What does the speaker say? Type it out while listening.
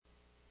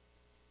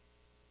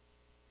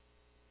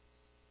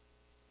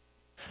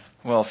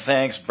Well,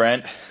 thanks,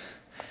 Brent.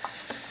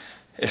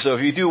 So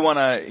if you do want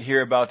to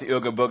hear about the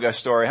Ooga Booga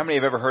story, how many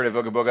have ever heard of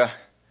Ooga Booga?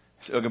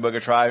 It's the Ooga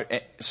Booga tribe.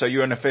 So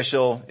you're an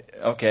official.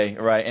 Okay,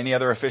 right. Any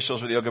other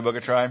officials with the Ooga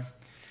Booga tribe?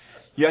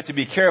 You have to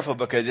be careful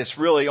because it's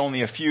really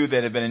only a few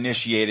that have been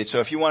initiated. So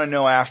if you want to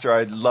know after,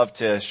 I'd love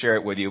to share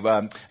it with you.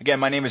 Again,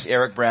 my name is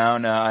Eric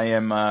Brown. I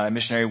am a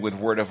missionary with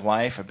Word of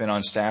Life. I've been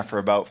on staff for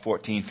about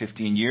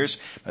 15 years.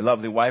 My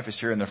lovely wife is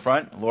here in the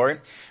front, Lori.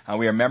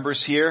 We are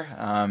members here.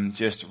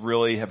 Just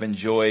really have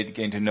enjoyed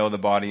getting to know the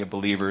body of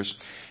believers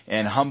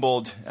and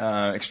humbled,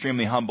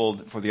 extremely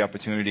humbled for the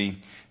opportunity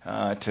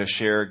to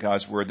share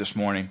God's Word this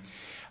morning.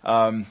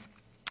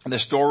 The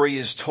story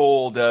is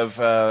told of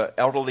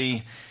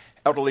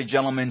elderly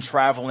gentleman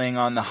traveling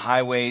on the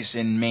highways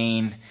in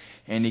Maine,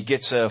 and he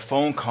gets a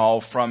phone call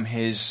from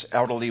his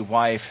elderly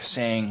wife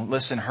saying,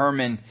 "Listen,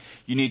 Herman,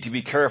 you need to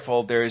be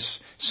careful.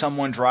 There's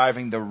someone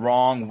driving the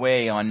wrong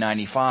way on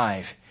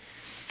 95.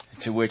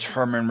 To which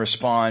Herman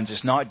responds,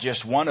 "It's not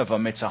just one of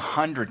them, it's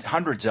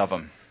hundreds of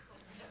them."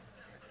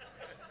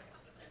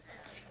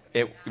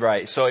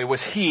 Right. So it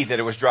was he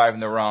that was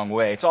driving the wrong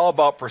way. It's all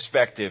about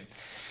perspective.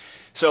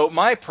 So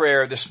my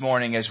prayer this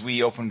morning as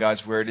we open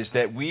God's Word is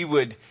that we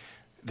would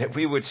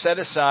set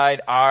aside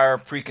our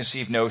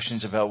preconceived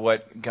notions about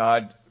what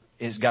God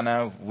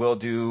will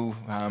do,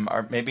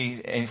 or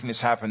maybe anything that's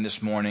happened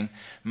this morning.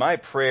 My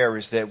prayer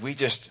is that we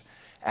just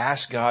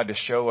ask God to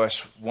show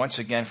us once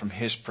again from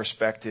His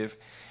perspective,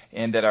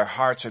 and that our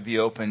hearts would be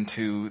open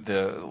to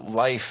the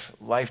life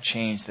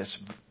change that's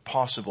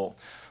possible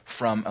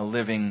from a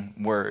living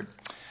Word.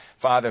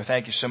 Father,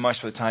 thank you so much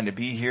for the time to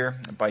be here.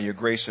 By your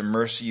grace and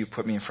mercy, you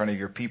put me in front of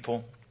your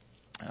people.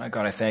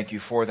 God, I thank you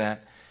for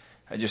that.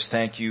 I just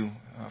thank you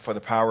for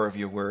the power of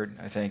your Word.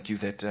 I thank you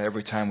that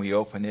every time we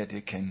open it,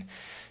 it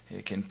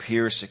can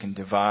pierce, it can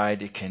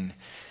divide, it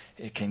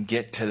can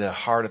get to the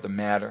heart of the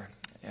matter.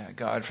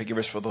 God, forgive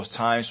us for those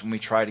times when we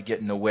try to get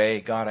in the way.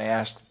 God, I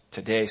ask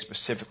today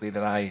specifically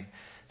that I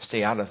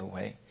stay out of the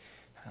way.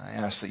 I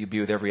ask that you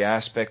be with every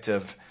aspect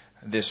of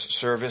this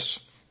service.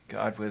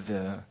 God, with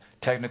the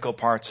technical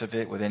parts of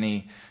it, with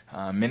any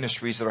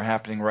ministries that are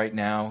happening right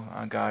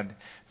now. God,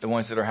 the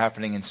ones that are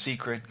happening in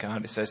secret.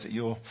 God, it says that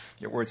your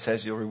word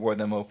says you'll reward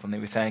them openly.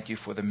 We thank you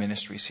for the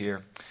ministries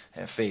here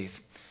at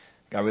Faith.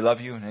 God, we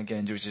love you. And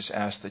again, we just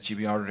ask that you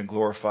be honored and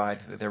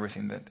glorified with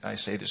everything that I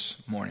say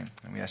this morning.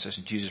 And we ask this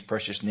in Jesus'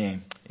 precious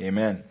name.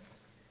 Amen.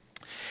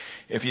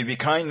 If you'd be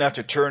kind enough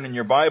to turn in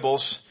your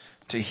Bibles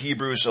to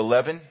Hebrews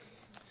 11.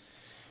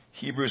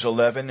 Hebrews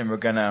 11, and we're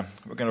gonna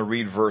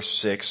read verse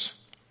 6.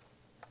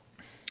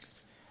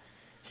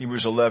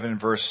 Hebrews 11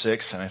 verse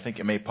 6, and I think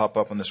it may pop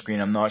up on the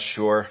screen. I'm not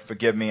sure.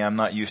 Forgive me. I'm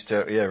not used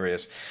to, there it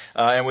is.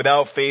 And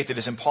without faith, it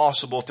is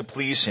impossible to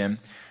please him.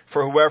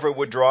 For whoever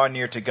would draw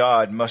near to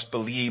God must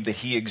believe that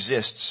he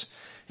exists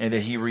and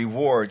that he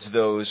rewards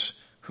those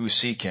who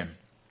seek him.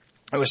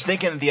 I was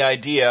thinking of the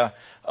idea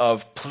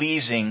of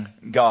pleasing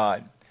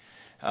God.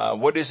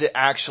 What does it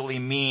actually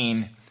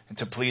mean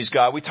to please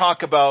God? We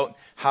talk about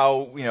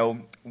how,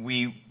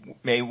 we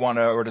may want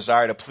to or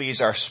desire to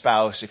please our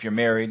spouse if you're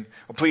married,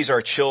 or please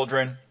our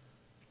children.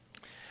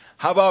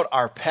 How about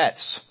our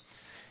pets?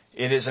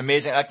 It is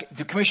amazing.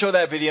 Can we show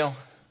that video?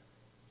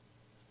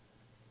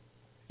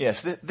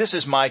 Yes, this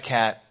is my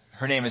cat.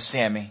 Her name is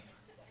Sammy.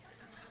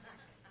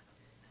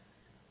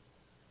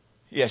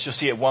 Yes, you'll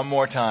see it one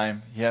more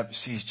time. Yep,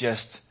 she's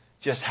just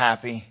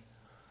happy.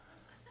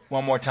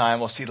 One more time,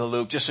 we'll see the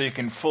loop, just so you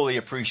can fully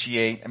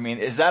appreciate. I mean,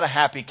 is that a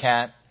happy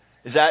cat?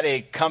 Is that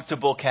a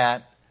comfortable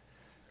cat?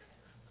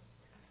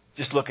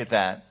 Just look at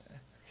that.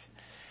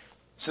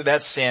 So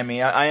that's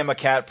Sammy. I am a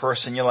cat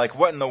person. You're like,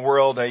 what in the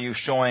world are you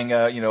showing,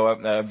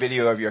 a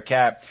video of your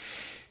cat?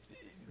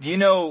 Do you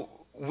know,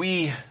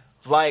 we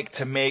like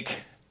to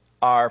make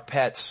our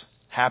pets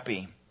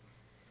happy.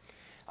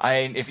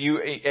 If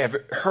you have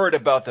heard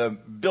about the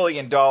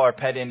billion-dollar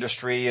pet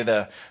industry,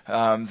 the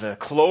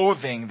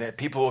clothing that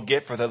people will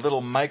get for the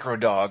little micro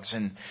dogs,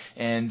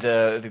 and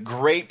the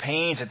great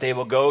pains that they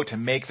will go to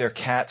make their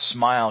cat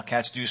smile.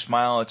 Cats do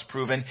smile, it's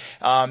proven.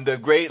 The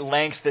great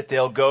lengths that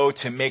they'll go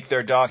to make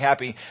their dog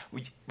happy.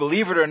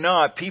 Believe it or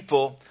not,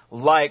 people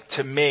like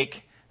to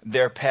make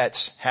their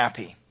pets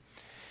happy.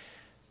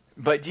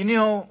 But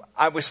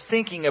I was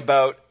thinking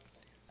about,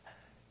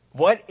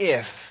 what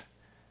if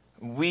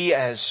we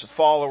as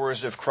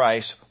followers of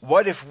Christ,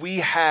 what if we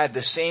had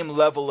the same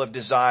level of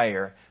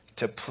desire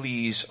to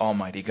please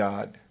Almighty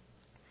God?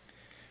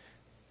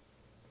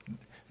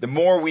 The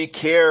more we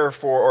care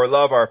for or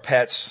love our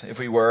pets, if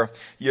we were,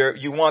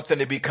 you want them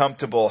to be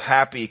comfortable,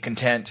 happy,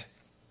 content.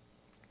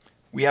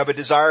 We have a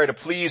desire to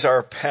please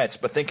our pets,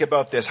 but think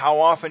about this. How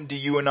often do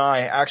you and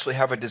I actually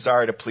have a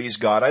desire to please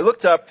God? I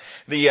looked up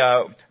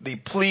the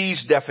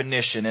please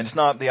definition, and it's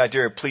not the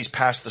idea of please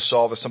pass the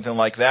salt or something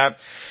like that.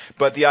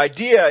 But the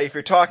idea, if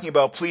you're talking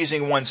about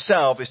pleasing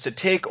oneself, is to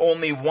take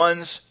only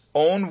one's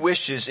own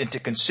wishes into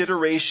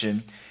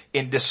consideration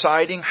in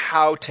deciding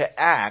how to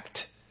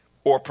act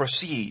or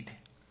proceed.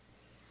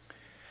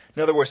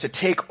 In other words, to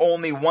take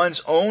only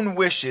one's own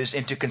wishes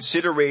into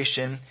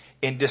consideration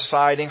in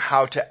deciding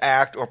how to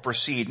act or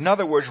proceed. In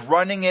other words,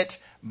 running it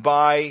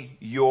by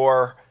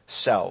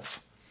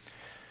yourself.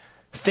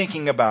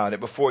 Thinking about it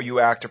before you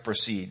act or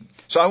proceed.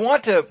 So I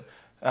want to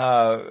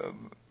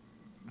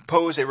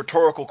pose a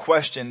rhetorical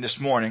question this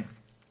morning.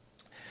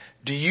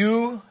 Do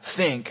you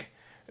think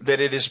that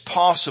it is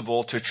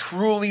possible to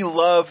truly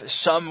love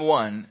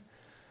someone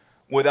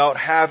without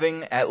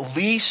having at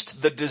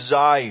least the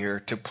desire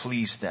to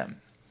please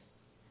them?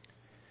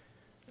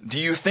 Do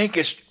you think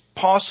it's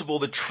possible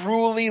to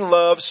truly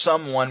love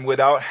someone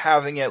without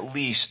having at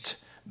least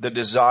the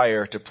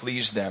desire to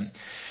please them?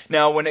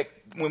 Now, when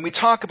we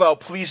talk about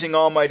pleasing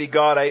Almighty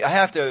God, I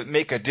have to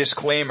make a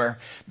disclaimer,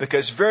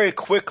 because very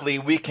quickly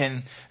we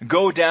can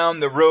go down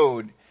the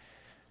road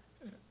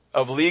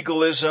of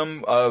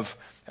legalism, of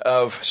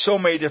so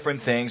many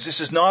different things.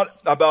 This is not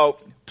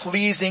about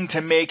pleasing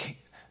to make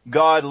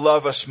God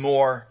love us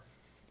more.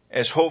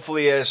 As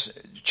hopefully as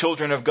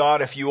children of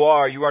God, if you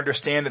are, you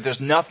understand that there's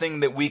nothing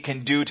that we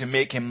can do to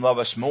make Him love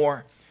us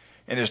more.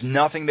 And there's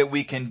nothing that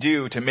we can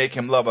do to make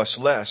Him love us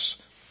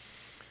less.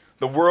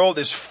 The world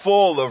is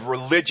full of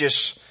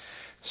religious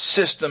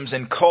systems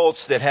and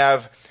cults that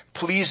have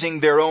pleasing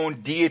their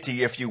own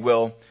deity, if you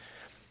will.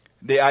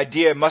 The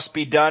idea must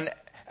be done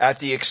at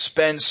the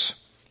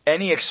expense,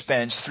 any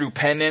expense, through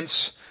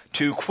penance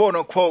to quote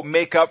unquote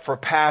make up for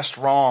past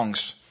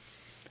wrongs.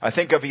 I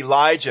think of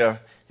Elijah.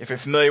 If you're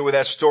familiar with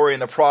that story in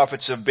the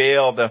prophets of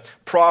Baal,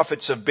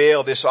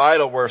 this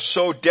idol, were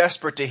so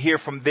desperate to hear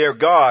from their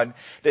God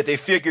that they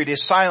figured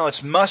his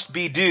silence must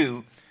be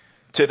due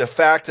to the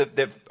fact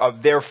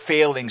of their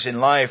failings in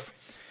life.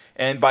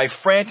 And by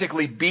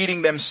frantically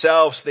beating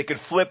themselves, they could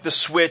flip the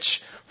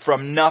switch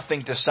from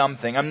nothing to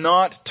something. I'm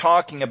not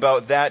talking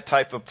about that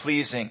type of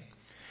pleasing.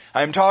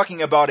 I'm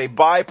talking about a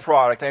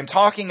byproduct. I'm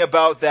talking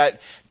about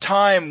that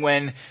time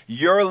when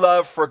your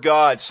love for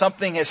God,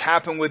 something has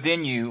happened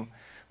within you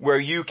where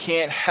you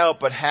can't help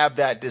but have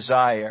that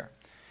desire.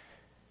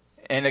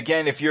 And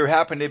again, if you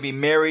happen to be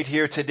married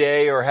here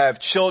today or have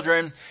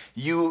children,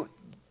 you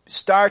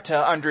start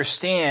to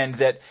understand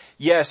that,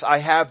 yes, I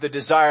have the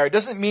desire. It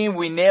doesn't mean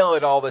we nail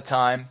it all the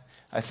time.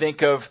 I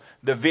think of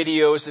the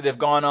videos that have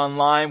gone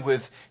online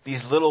with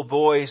these little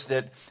boys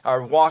that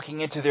are walking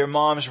into their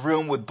mom's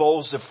room with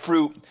bowls of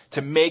fruit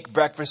to make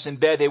breakfast in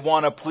bed. They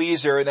want to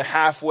please her, and they're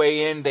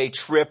halfway in, they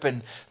trip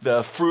and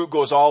the fruit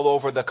goes all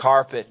over the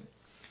carpet.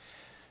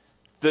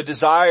 The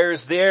desire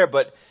is there,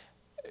 but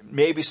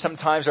maybe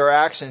sometimes our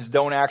actions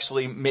don't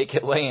actually make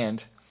it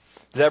land.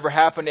 Does that ever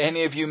happen to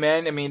any of you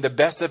men? I mean, the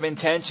best of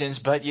intentions,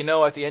 but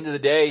at the end of the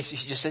day, she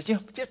just said,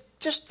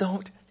 just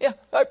don't. Yeah,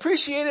 I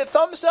appreciate it.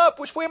 Thumbs up.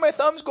 Which way my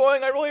thumb's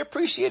going? I really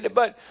appreciate it.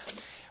 But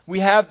do we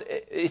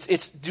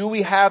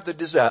have the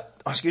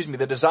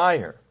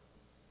desire?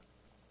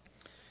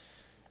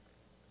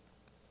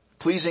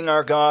 Pleasing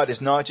our God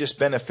is not just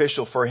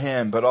beneficial for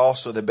Him, but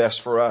also the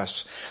best for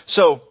us.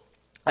 So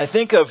I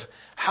think of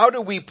how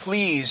can we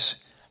please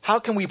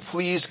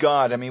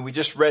God? I mean, we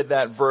just read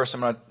that verse.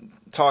 I'm going to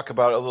talk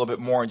about it a little bit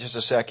more in just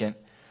a second.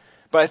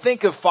 But I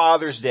think of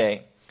Father's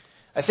Day.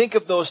 I think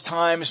of those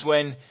times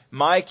when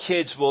my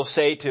kids will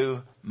say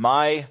to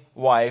my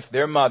wife,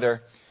 their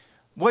mother,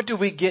 "What do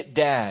we get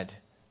Dad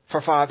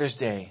for Father's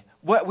Day?"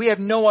 We have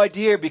no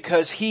idea,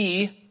 because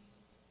he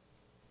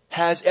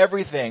has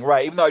everything,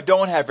 right? Even though I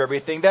don't have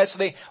everything.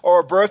 Or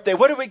a birthday.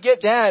 What do we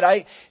get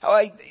Dad?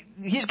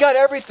 He's got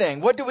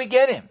everything. What do we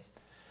get him?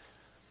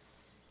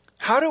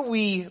 How do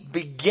we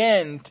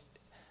begin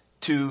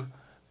to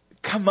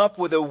come up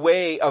with a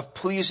way of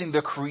pleasing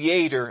the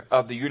Creator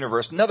of the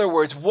universe? In other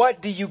words,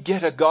 what do you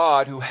get a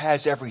God who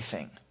has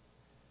everything?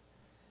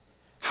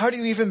 How do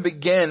you even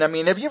begin? I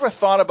mean, have you ever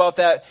thought about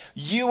that?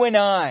 You and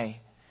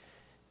I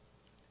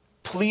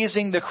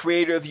pleasing the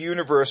Creator of the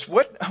universe.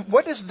 What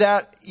does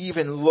that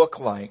even look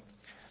like?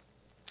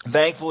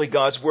 Thankfully,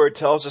 God's Word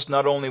tells us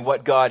not only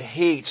what God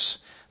hates,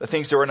 the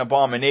things that are an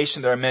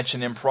abomination that are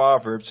mentioned in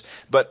Proverbs,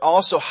 but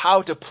also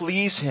how to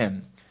please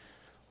Him,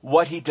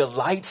 what He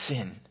delights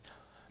in.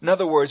 In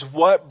other words,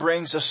 what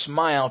brings a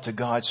smile to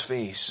God's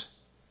face?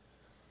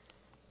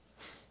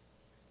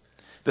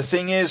 The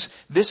thing is,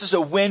 this is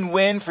a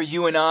win-win for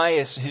you and I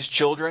as His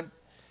children.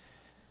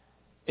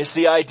 It's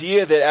the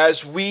idea that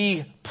as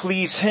we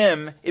please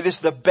Him, it is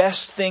the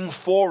best thing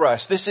for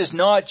us. This is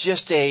not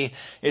just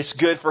it's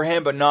good for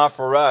Him but not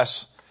for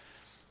us.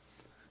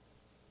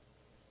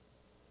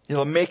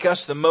 It'll make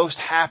us the most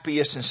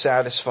happiest and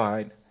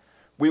satisfied.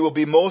 We will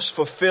be most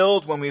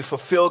fulfilled when we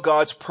fulfill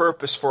God's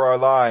purpose for our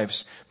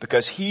lives,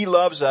 because He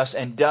loves us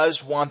and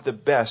does want the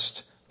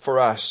best for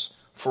us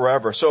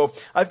forever. So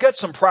I've got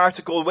some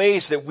practical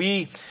ways that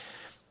we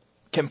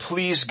can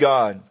please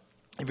God.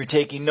 If you're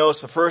taking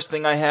notes, the first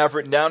thing I have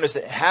written down is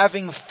that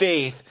having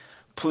faith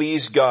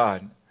pleases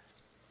God.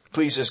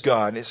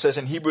 It says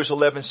in Hebrews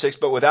 11:6,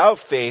 but without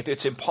faith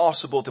it's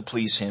impossible to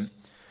please Him.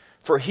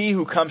 For he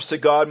who comes to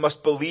God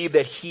must believe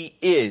that He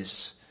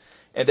is,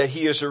 and that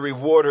He is a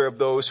rewarder of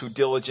those who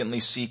diligently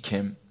seek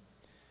Him.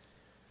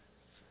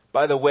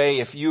 By the way,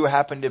 if you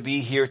happen to be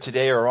here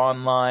today or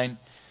online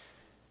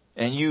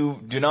and you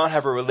do not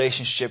have a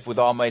relationship with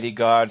Almighty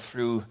God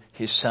through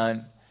His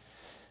Son,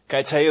 can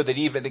I tell you that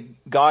even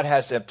God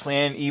has a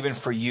plan even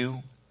for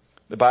you?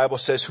 The Bible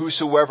says,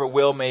 whosoever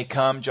will may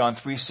come. John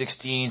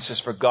 3:16 says,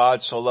 for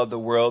God so loved the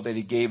world that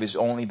He gave His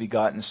only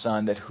begotten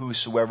Son, that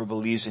whosoever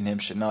believes in Him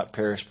should not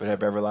perish but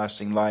have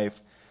everlasting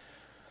life.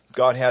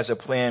 God has a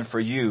plan for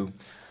you.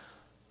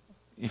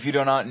 If you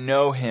do not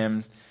know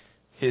Him,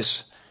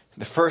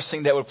 the first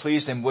thing that would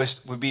please Him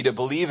would be to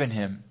believe in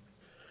Him,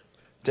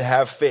 to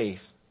have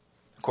faith.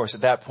 Of course,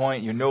 at that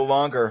point, you're no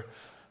longer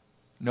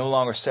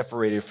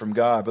separated from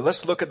God. But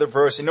let's look at the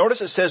verse. And notice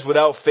it says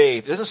without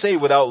faith. It doesn't say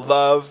without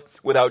love,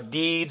 without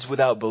deeds,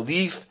 without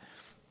belief.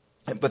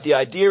 But the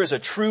idea is a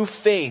true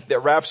faith that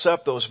wraps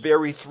up those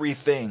very three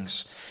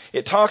things.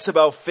 It talks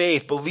about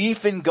faith,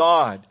 belief in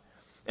God,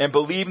 and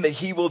believing that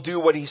He will do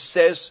what He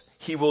says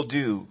He will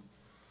do.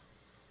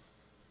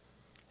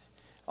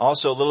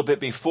 Also, a little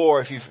bit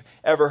before, if you've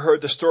ever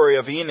heard the story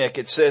of Enoch,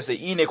 it says that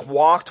Enoch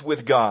walked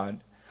with God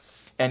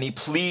and he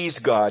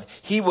pleased God.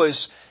 He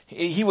was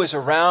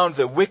around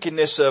the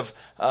wickedness of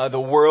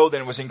the world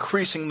and was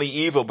increasingly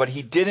evil, but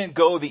he didn't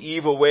go the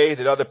evil way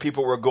that other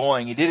people were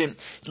going. He didn't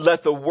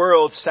let the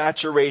world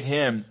saturate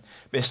him.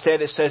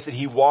 Instead, it says that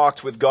he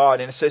walked with God,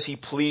 and it says he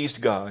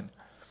pleased God.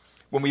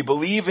 When we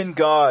believe in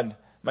God,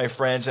 my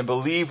friends, and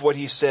believe what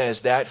He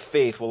says, that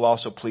faith will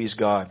also please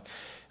God.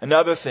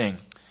 Another thing,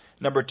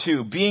 number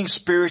 2, being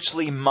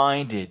spiritually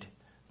minded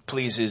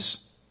pleases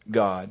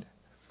God.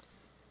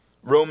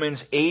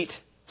 Romans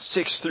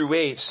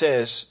 8:6-8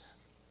 says,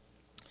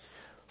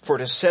 for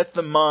to set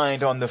the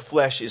mind on the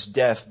flesh is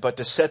death, but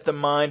to set the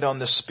mind on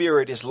the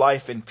Spirit is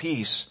life and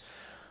peace.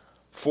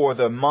 For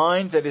the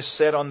mind that is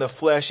set on the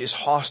flesh is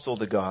hostile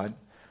to God,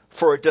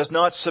 for it does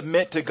not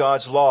submit to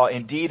God's law.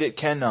 Indeed, it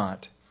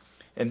cannot.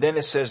 And then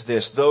it says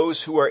this,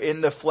 those who are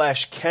in the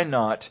flesh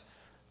cannot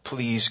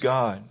please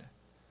God.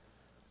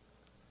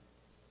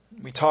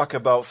 We talk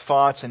about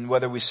thoughts and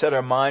whether we set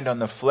our mind on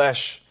the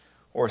flesh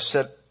or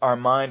set our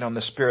mind on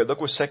the Spirit.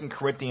 Look what 2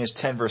 Corinthians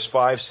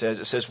 10:5 says.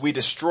 It says, we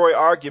destroy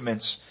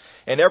arguments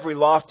and every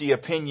lofty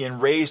opinion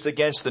raised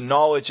against the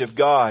knowledge of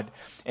God,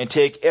 and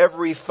take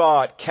every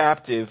thought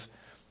captive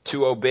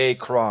to obey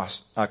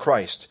Christ.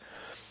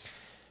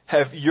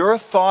 Have your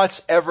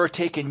thoughts ever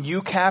taken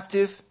you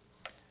captive?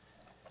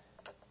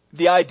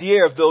 The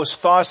idea of those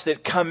thoughts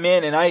that come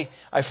in, and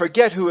I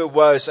forget who it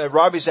was.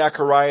 Ravi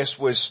Zacharias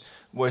was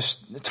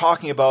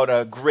talking about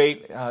a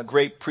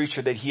great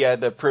preacher that he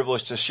had the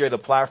privilege to share the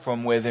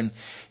platform with,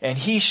 and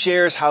he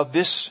shares how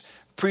this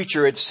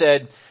preacher had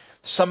said,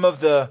 some of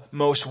the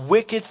most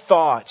wicked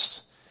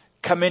thoughts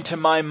come into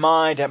my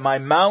mind at my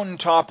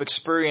mountaintop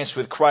experience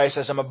with Christ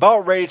as I'm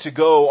about ready to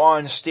go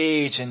on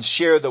stage and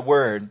share the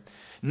word.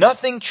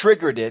 Nothing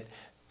triggered it.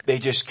 They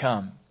just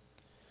come.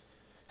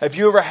 Have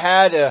you ever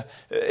had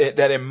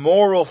that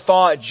immoral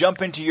thought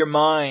jump into your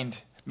mind?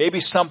 Maybe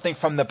something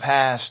from the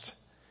past.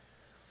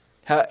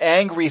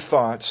 Angry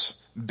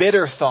thoughts,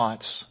 bitter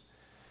thoughts.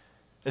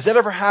 Has that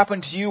ever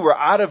happened to you where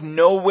out of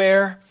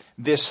nowhere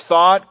this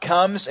thought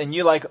comes and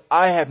you're like,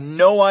 I have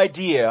no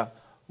idea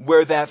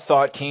where that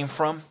thought came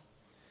from?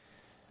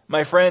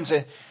 My friends,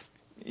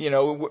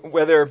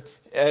 whether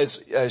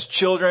as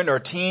children or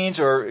teens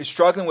or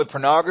struggling with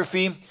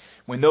pornography,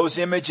 when those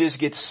images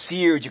get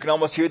seared, you can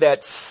almost hear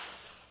that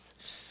tss.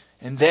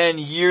 And then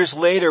years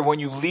later, when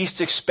you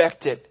least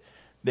expect it,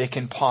 they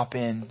can pop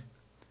in.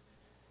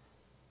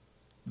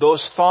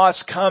 Those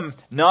thoughts come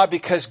not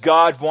because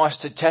God wants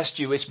to test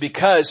you. It's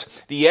because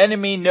the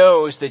enemy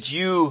knows that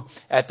you,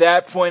 at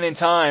that point in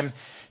time,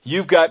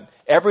 you've got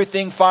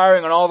everything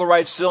firing on all the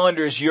right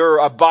cylinders. You're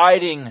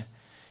abiding.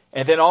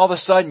 And then all of a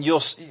sudden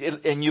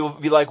you'll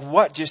be like,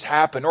 what just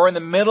happened? Or in the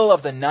middle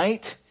of the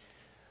night,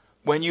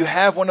 when you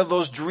have one of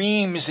those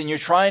dreams and you're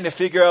trying to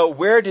figure out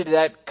where did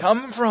that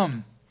come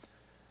from?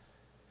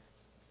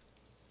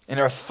 And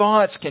our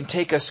thoughts can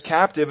take us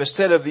captive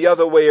instead of the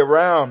other way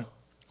around.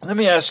 Let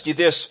me ask you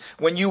this.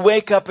 When you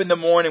wake up in the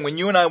morning, when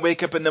you and I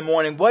wake up in the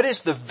morning, what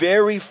is the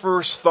very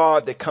first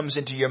thought that comes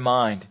into your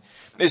mind?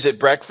 Is it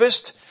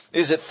breakfast?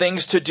 Is it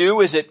things to do?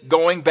 Is it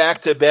going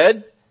back to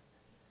bed?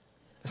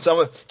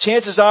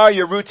 Chances are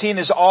your routine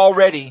has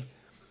already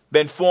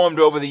been formed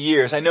over the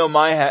years. I know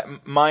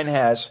mine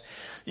has.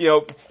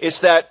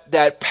 It's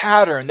that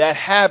pattern, that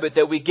habit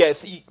that we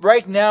get.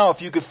 Right now,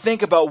 if you could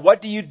think about what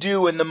do you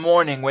do in the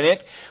morning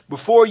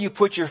before you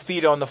put your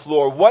feet on the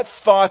floor, what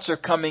thoughts are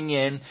coming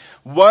in?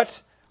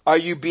 What are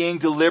you being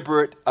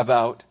deliberate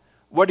about?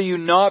 What are you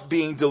not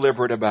being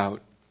deliberate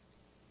about?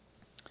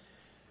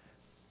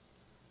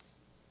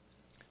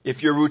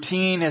 If your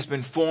routine has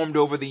been formed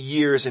over the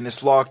years and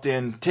it's locked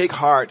in, take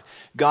heart.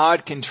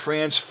 God can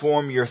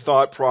transform your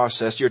thought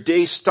process. Your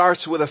day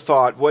starts with a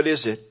thought. What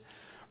is it?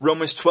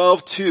 Romans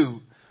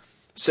 12:2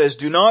 says,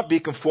 do not be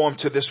conformed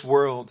to this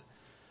world,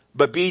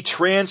 but be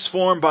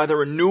transformed by the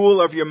renewal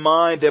of your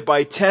mind, that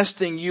by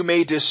testing you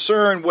may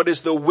discern what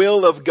is the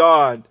will of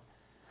God,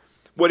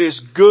 what is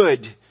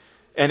good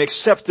and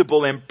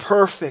acceptable and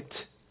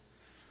perfect.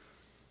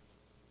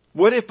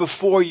 What if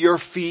before your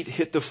feet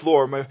hit the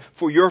floor,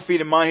 before your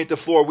feet and mine hit the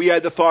floor, we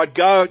had the thought,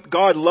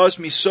 God loves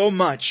me so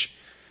much.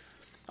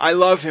 I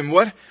love him.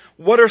 What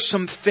are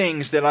some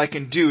things that I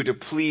can do to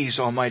please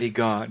Almighty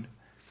God?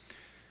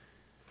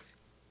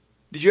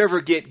 Did you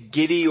ever get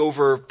giddy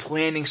over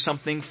planning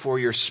something for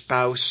your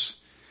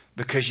spouse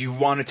because you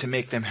wanted to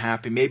make them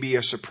happy? Maybe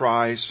a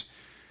surprise.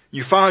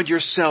 You found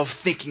yourself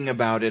thinking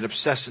about it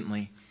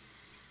obsessively.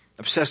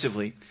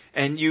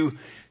 And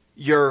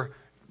your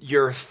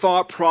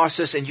thought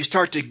process, and you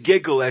start to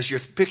giggle as you're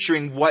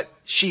picturing what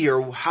she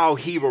or how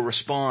he will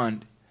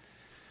respond.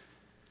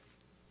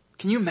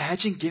 Can you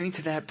imagine getting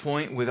to that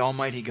point with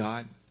Almighty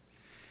God?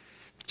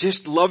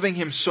 Just loving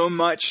him so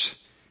much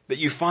that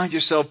you find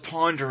yourself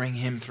pondering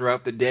him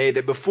throughout the day,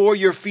 that before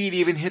your feet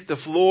even hit the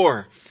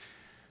floor,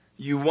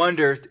 you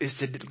wonder,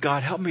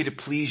 God, help me to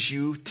please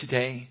you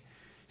today.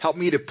 Help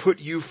me to put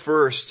you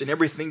first in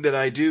everything that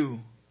I do.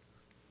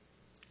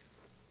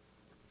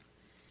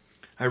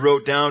 I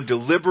wrote down,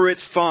 deliberate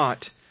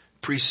thought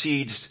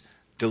precedes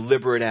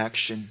deliberate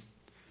action.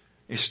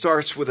 It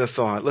starts with a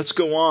thought. Let's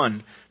go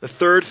on. The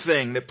third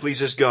thing that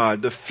pleases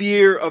God, the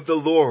fear of the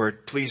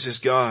Lord pleases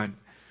God.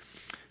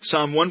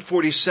 Psalm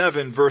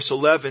 147 verse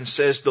 11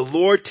 says, the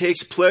Lord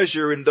takes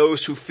pleasure in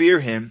those who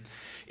fear him,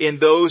 in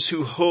those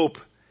who hope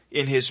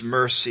in his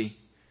mercy.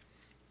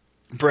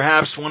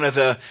 Perhaps one of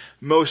the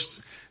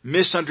most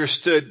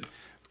misunderstood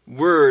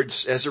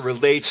words as it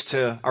relates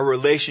to our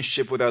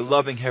relationship with our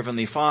loving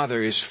Heavenly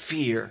Father is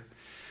fear.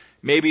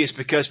 Maybe it's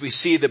because we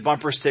see the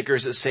bumper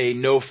stickers that say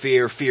no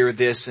fear, fear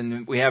this,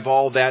 and we have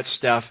all that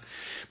stuff.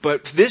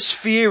 But this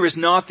fear is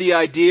not the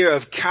idea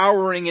of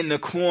cowering in the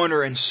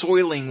corner and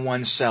soiling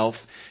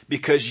oneself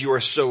because you are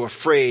so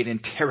afraid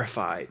and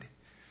terrified.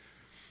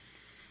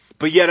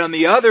 But yet on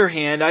the other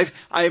hand,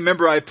 I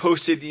remember I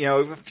posted,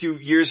 a few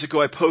years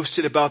ago, I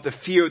posted about the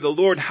fear of the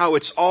Lord, how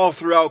it's all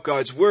throughout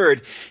God's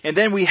Word. And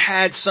then we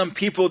had some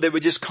people that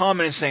would just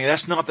comment and saying,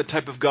 that's not the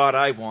type of God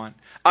I want.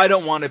 I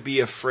don't want to be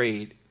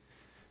afraid.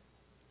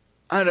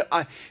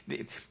 I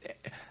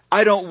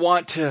don't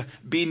want to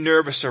be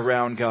nervous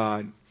around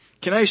God.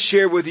 Can I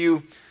share with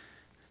you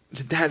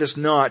that is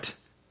not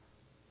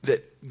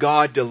that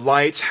God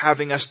delights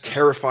having us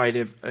terrified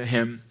of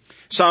him.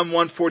 Psalm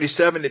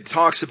 147, it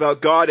talks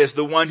about God as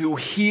the one who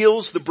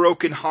heals the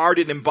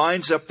brokenhearted and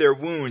binds up their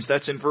wounds.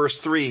 That's in verse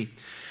 3.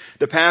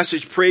 The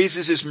passage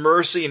praises his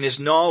mercy and his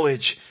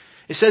knowledge.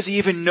 It says he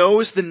even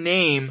knows the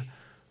name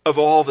of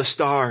all the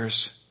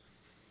stars.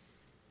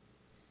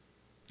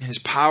 His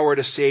power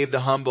to save the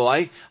humble.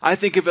 I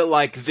think of it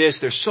like this.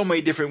 There's so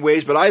many different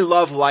ways, but I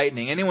love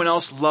lightning. Anyone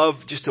else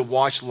love just to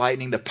watch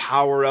lightning, the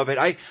power of it?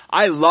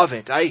 I love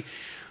it. I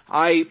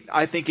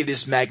think it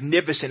is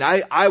magnificent.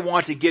 I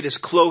want to get as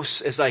close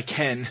as I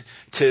can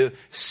to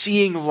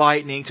seeing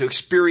lightning, to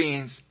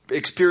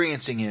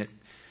experiencing it.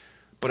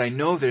 But I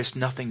know there's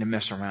nothing to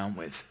mess around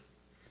with.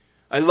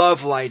 I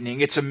love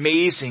lightning. It's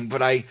amazing,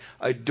 but I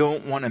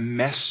don't want to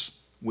mess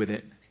with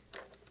it.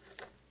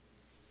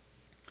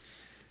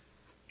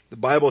 The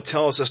Bible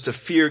tells us to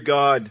fear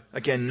God,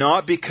 again,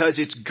 not because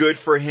it's good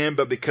for him,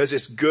 but because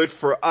it's good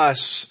for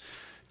us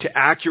to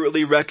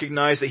accurately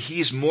recognize that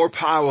he's more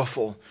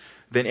powerful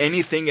than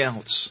anything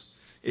else.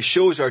 It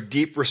shows our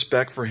deep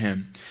respect for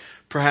him.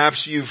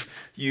 Perhaps you've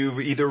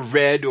either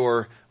read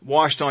or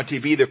watched on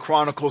TV the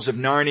Chronicles of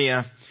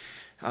Narnia.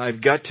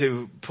 I've got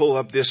to pull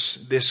up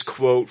this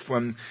quote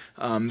from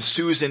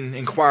Susan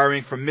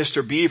inquiring from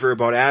Mr. Beaver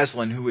about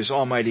Aslan, who is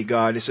Almighty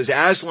God. It says,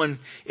 Aslan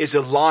is a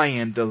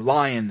lion,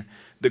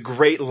 the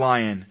great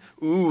lion.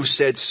 Ooh,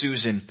 said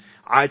Susan,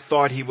 I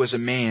thought he was a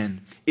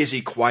man. Is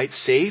he quite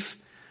safe?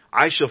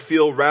 I shall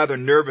feel rather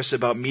nervous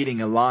about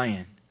meeting a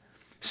lion.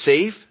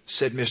 Safe?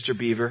 Said Mr.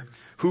 Beaver.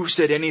 Who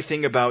said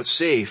anything about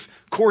safe?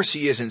 Of course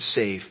he isn't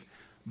safe,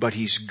 but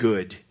he's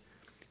good.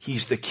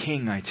 He's the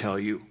king, I tell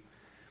you.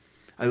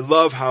 I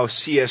love how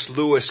C.S.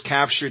 Lewis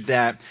captured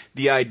that,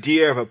 the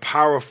idea of a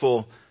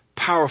powerful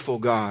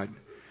God.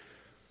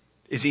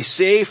 Is he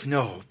safe?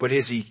 No, but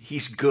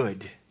he's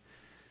good.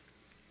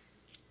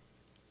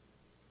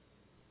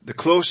 The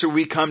closer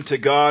we come to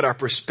God, our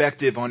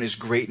perspective on his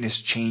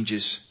greatness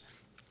changes.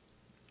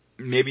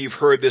 Maybe you've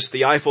heard this.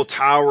 The Eiffel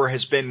Tower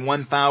has been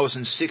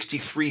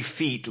 1,063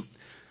 feet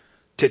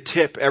to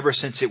tip ever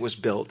since it was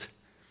built.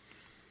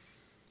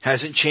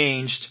 Hasn't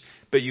changed,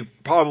 but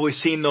you've probably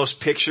seen those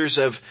pictures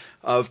of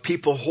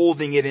people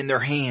holding it in their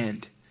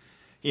hand.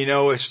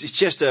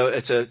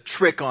 It's a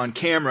trick on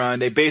camera,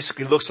 and they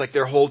basically looks like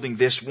they're holding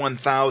this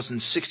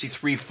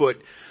 1,063 foot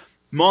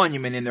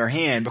monument in their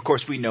hand. Of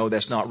course, we know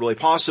that's not really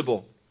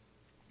possible.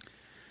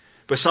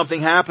 But something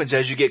happens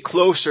as you get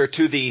closer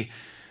to the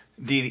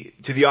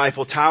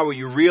Eiffel Tower.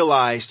 You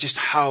realize just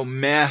how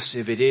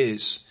massive it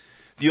is.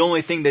 The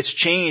only thing that's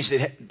changed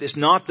is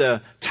not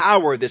the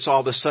tower that's all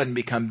of a sudden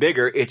become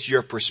bigger. It's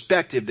your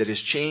perspective that has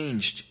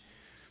changed.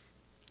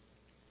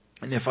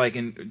 And if I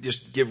can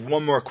just give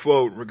one more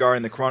quote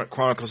regarding the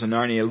Chronicles of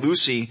Narnia.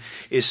 Lucy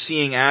is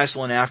seeing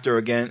Aslan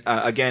again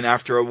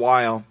after a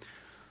while.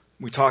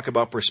 We talk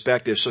about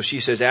perspective. So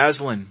she says,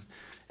 Aslan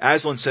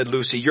said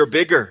Lucy, you're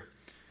bigger.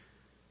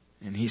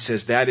 And he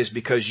says, "That is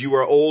because you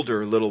are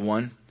older, little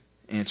one,"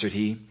 answered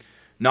he.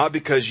 "Not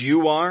because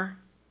you are,"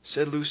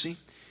 said Lucy.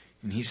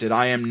 And he said,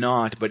 "I am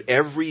not, but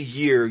every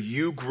year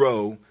you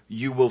grow,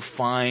 you will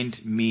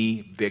find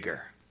me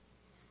bigger."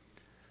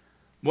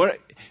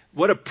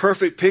 What a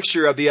perfect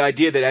picture of the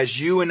idea that as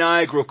you and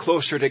I grow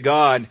closer to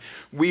God,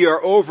 we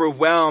are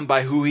overwhelmed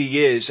by who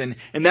He is. And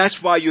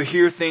that's why you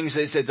hear things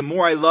that say, the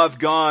more I love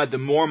God, the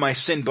more my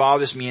sin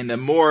bothers me. And the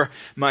more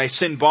my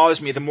sin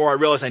bothers me, the more I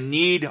realize I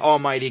need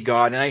Almighty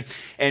God.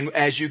 And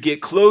as you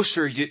get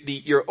closer,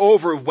 you're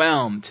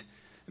overwhelmed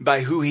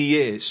by who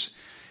He is.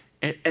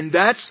 And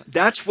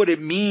that's what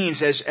it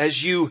means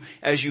as you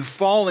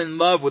fall in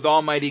love with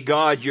Almighty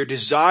God, your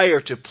desire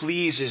to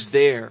please is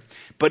there.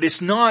 But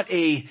it's not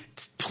a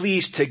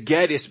please to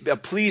get, it's a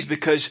please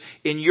because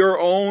in your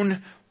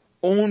own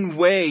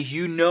way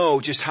you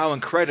know just how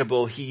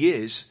incredible He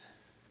is.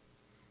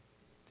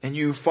 And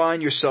you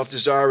find yourself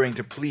desiring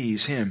to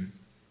please Him.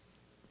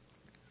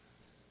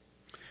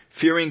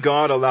 Fearing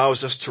God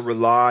allows us to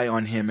rely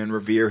on Him and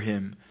revere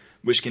Him,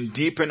 which can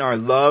deepen our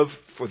love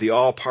for the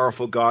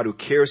all-powerful God who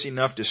cares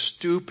enough to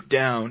stoop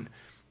down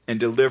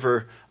and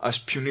deliver us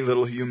puny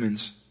little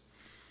humans.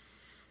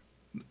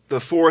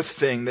 The fourth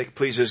thing that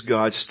pleases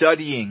God,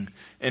 studying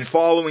and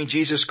following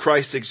Jesus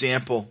Christ's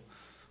example,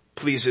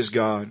 pleases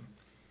God.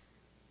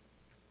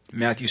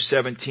 Matthew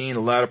 17,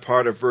 the latter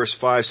part of verse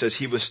 5 says,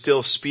 "He was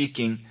still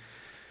speaking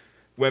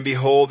when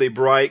behold a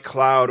bright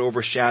cloud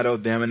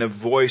overshadowed them, and a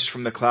voice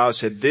from the cloud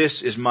said,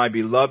 'This is my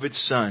beloved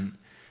Son,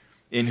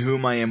 in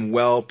whom I am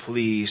well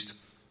pleased.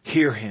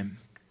 Hear Him.'"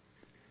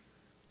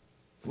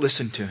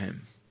 Listen to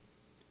Him.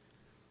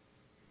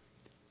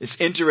 It's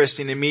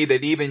interesting to me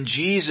that even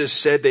Jesus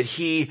said that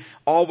He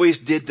always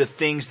did the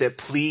things that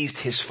pleased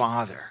His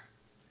Father.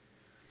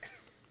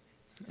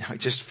 I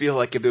just feel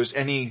like if there was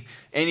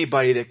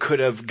anybody that could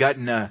have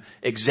gotten an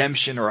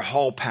exemption or a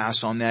hall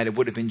pass on that, it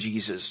would have been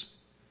Jesus.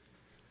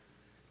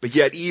 But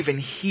yet even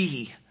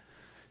He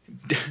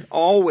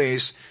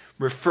always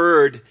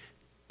referred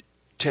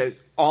to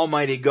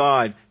Almighty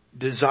God,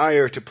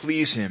 desire to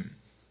please Him.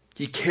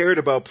 He cared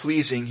about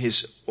pleasing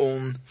His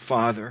own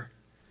Father.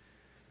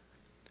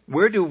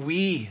 Where do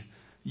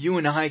you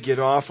and I get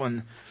off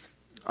on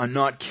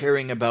not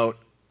caring about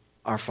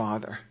our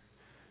Father?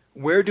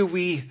 Who do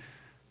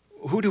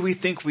we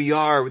think we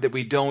are that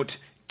we don't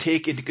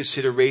take into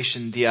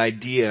consideration the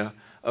idea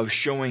of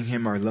showing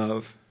Him our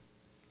love?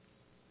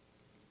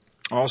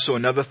 Also,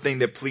 another thing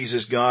that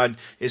pleases God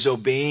is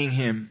obeying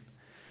Him.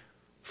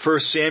 1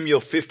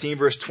 Samuel 15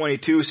 verse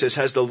 22 says,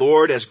 "Has the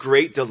Lord as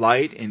great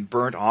delight in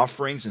burnt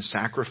offerings and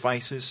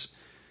sacrifices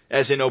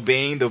as in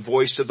obeying the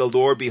voice of the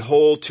Lord?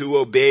 Behold, to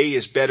obey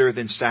is better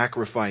than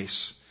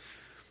sacrifice."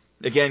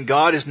 Again,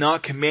 God is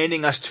not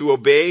commanding us to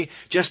obey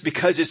just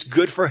because it's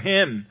good for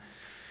Him,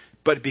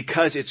 but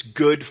because it's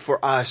good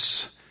for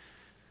us.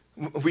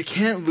 We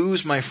can't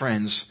lose, my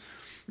friends.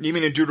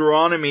 Even in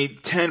Deuteronomy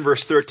 10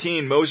 verse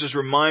 13, Moses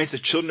reminds the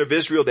children of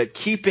Israel that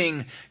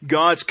keeping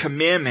God's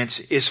commandments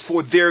is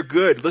for their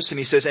good. Listen,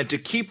 he says, "And to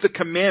keep the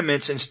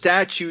commandments and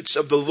statutes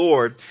of the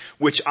Lord,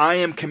 which I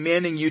am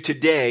commanding you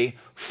today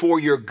for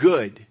your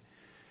good."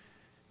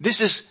 This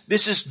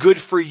is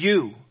good for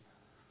you.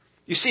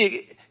 You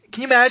see,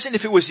 can you imagine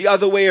if it was the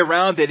other way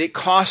around, that it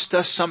cost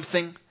us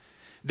something?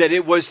 That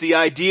it was the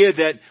idea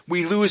that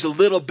we lose a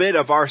little bit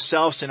of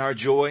ourselves and our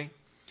joy?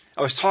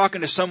 I was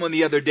talking to someone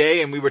the other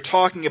day, and we were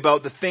talking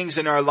about the things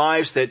in our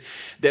lives that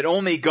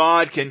only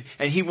God can,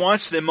 and He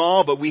wants them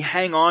all, but we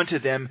hang on to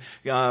them.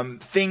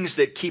 Things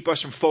that keep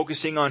us from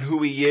focusing on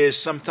who He is.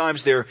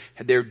 Sometimes they're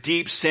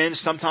deep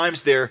sins.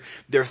 Sometimes they're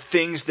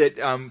things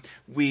that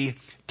we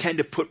tend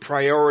to put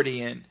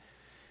priority in.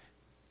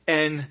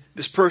 And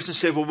this person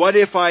said, "Well, what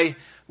if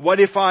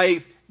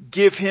I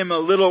give Him a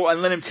little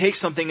and let Him take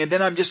something, and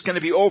then I'm just going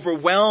to be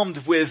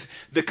overwhelmed with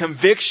the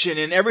conviction,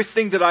 and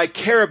everything that I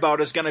care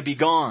about is going to be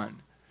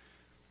gone.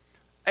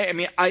 I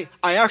mean, I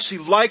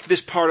actually like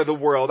this part of the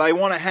world. I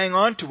want to hang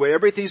on to it.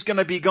 Everything's going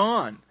to be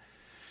gone."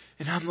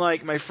 And I'm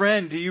like, my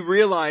friend, do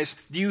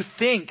you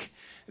think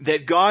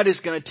that God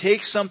is going to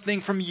take something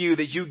from you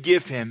that you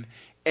give Him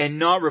and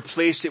not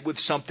replace it with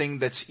something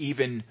that's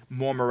even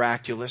more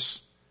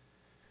miraculous?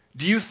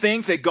 Do you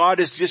think that God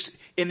is just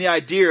in the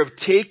idea of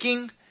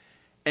taking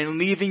and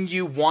leaving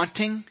you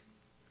wanting?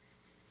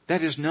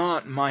 That is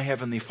not my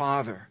Heavenly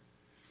Father.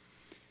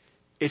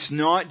 It's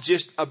not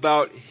just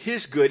about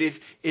His good.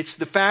 It's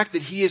the fact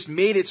that He has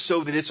made it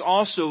so that it's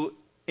also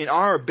in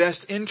our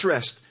best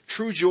interest,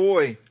 true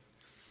joy.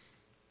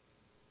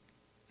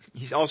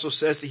 He also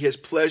says that He has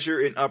pleasure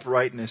in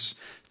uprightness.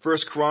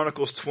 1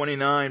 Chronicles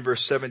 29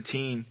 verse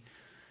 17.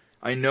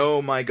 "I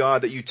know, my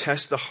God, that you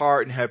test the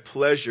heart and have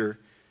pleasure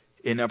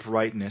in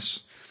uprightness."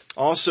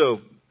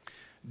 Also,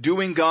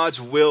 doing God's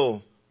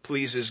will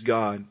pleases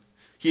God.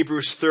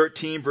 Hebrews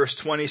 13 verse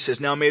 20 says,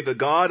 "Now may the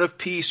God of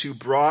peace, who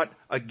brought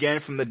again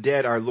from the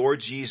dead our Lord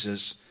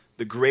Jesus,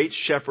 the great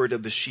shepherd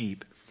of the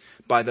sheep,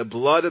 by the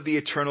blood of the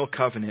eternal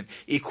covenant,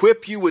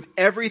 equip you with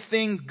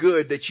everything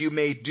good that you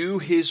may do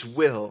His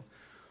will,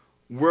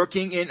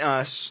 working in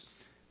us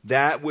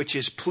that which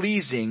is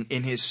pleasing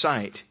in his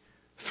sight,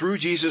 through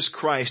Jesus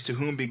Christ, to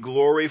whom be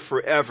glory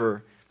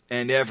forever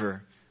and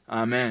ever.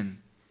 Amen.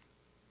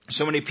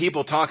 So many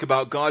people talk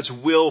about God's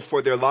will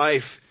for their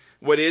life.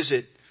 What is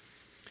it?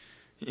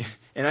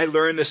 And I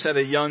learned this at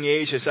a young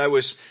age as I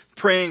was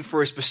praying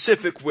for a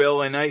specific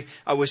will, and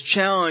I was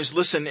challenged.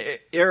 Listen,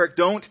 Eric,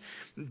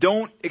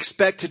 don't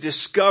expect to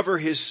discover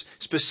his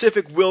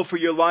specific will for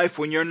your life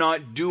when you're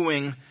not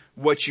doing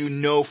what you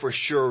know for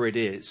sure it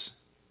is.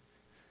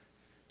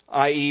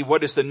 I.e.,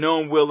 what is the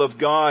known will of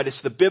God?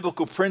 It's the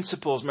biblical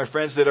principles, my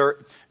friends, that are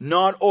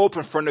not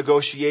open for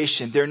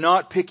negotiation. They're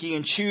not picky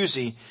and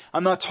choosy.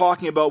 I'm not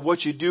talking about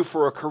what you do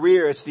for a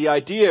career. It's the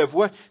idea of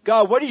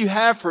God, what do you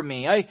have for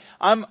me?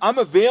 I'm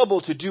available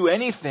to do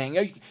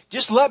anything.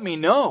 Just let me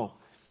know.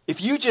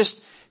 If you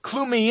just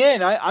clue me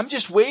in, I'm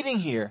just waiting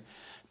here.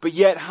 But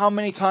yet, how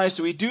many times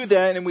do we do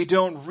that and we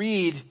don't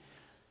read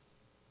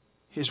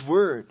his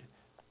word,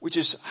 which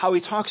is how he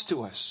talks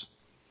to us?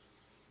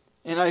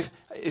 And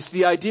it's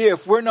the idea,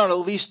 if we're not at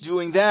least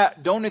doing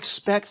that, don't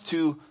expect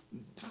to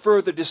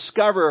further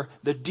discover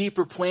the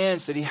deeper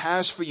plans that he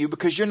has for you,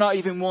 because you're not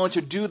even willing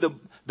to do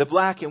the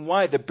black and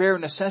white, the bare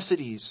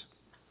necessities.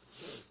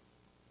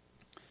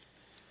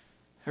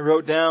 I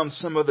wrote down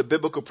some of the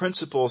biblical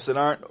principles that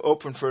aren't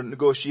open for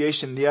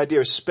negotiation. The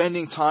idea of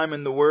spending time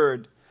in the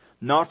Word,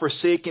 not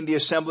forsaking the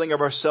assembling of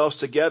ourselves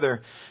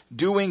together,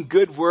 doing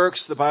good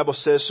works, the Bible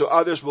says, so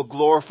others will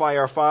glorify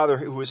our Father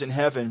who is in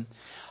heaven.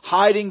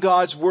 Hiding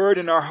God's word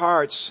in our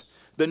hearts.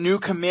 The new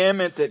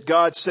commandment that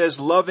God says,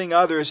 loving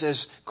others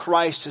as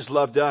Christ has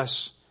loved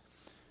us.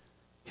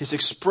 His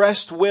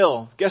expressed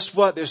will. Guess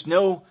what? There's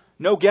no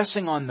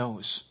guessing on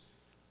those.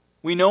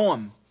 We know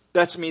them.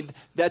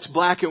 That's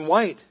black and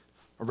white,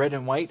 or red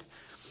and white.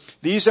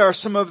 These are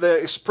some of the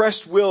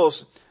expressed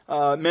wills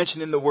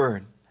mentioned in the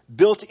word.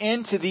 Built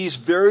into these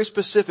very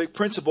specific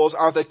principles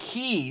are the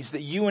keys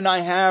that you and I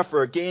have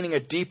for gaining a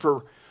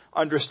deeper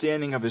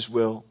understanding of his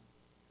will.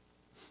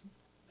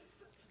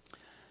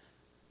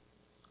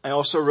 I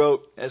also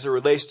wrote, as it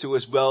relates to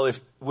his will,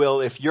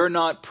 if you're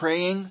not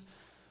praying,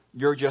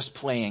 you're just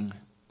playing.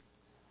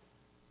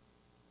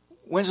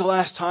 When's the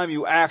last time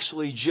you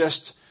actually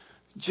just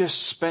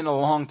spent a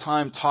long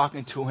time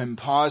talking to him,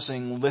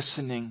 pausing,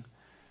 listening,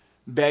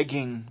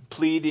 begging,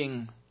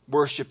 pleading,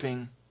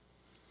 worshiping?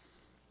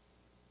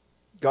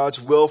 God's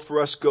will for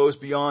us goes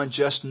beyond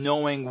just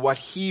knowing what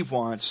he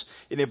wants.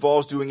 It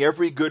involves doing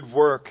every good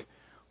work,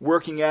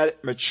 working at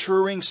it,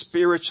 maturing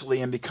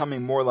spiritually, and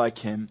becoming more like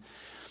him.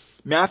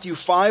 Matthew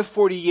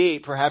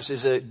 5:48 perhaps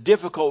is a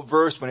difficult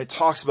verse when it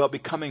talks about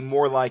becoming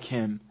more like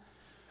him.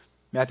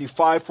 Matthew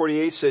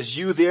 5:48 says,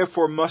 you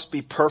therefore must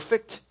be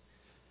perfect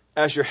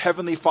as your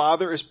heavenly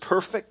Father is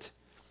perfect.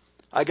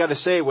 I gotta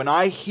say, when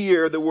I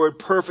hear the word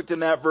perfect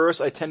in that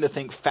verse, I tend to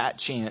think fat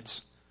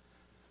chance.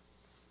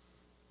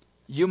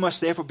 You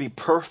must therefore be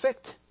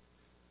perfect?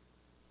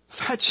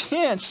 Fat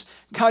chance.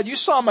 God, you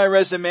saw my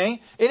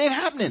resume. It ain't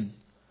happening.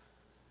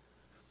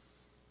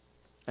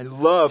 I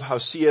love how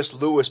C.S.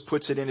 Lewis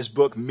puts it in his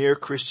book, Mere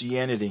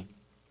Christianity.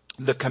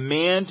 The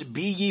command,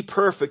 be ye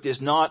perfect,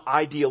 is not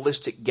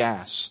idealistic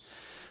gas,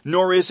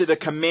 nor is it a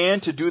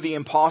command to do the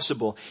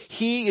impossible.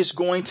 He is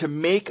going to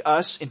make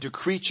us into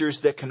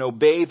creatures that can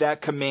obey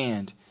that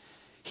command.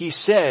 He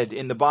said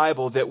in the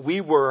Bible that we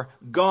were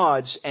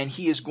God's, and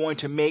he is going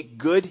to make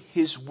good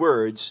his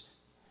words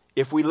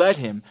if we let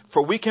him,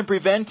 for we can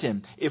prevent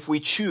him if we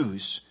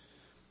choose.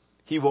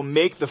 He will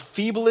make the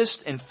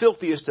feeblest and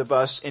filthiest of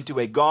us into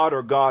a god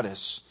or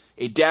goddess,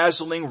 a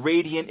dazzling,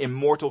 radiant,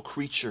 immortal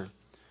creature,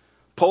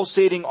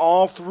 pulsating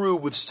all through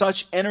with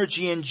such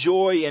energy and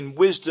joy and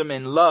wisdom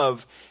and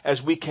love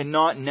as we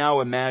cannot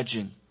now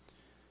imagine.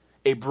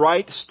 A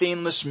bright,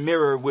 stainless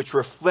mirror which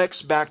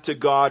reflects back to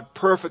God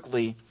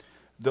perfectly,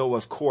 though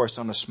of course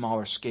on a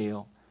smaller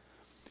scale.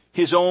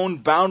 His own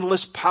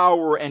boundless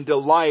power and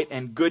delight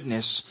and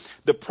goodness.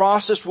 The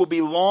process will be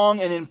long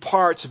and in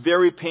parts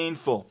very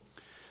painful.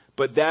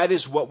 But that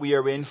is what we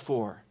are in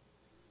for.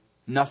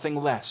 Nothing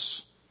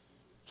less.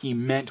 He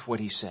meant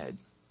what he said.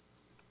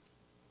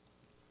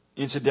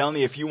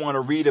 Incidentally, if you want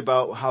to read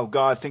about how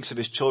God thinks of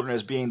his children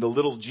as being the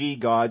little g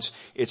gods,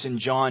 it's in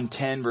John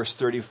 10 verse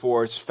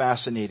 34. It's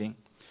fascinating.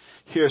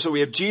 Here, so we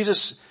have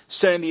Jesus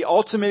setting the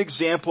ultimate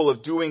example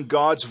of doing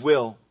God's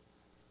will.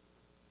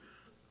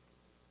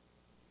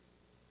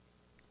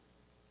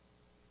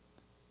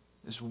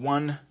 There's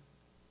one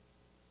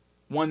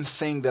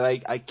thing that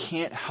I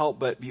can't help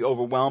but be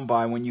overwhelmed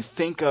by when you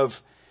think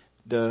of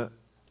the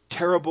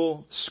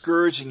terrible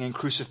scourging and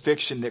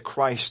crucifixion that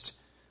Christ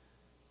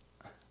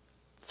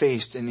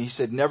faced. And he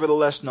said,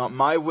 nevertheless, not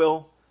my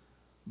will,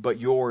 but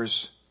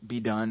yours be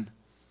done.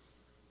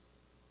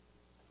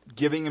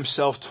 Giving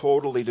himself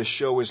totally to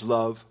show his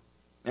love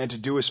and to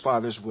do his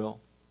Father's will.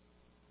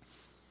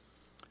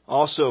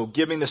 Also,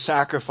 giving the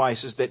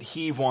sacrifices that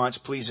he wants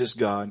pleases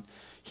God.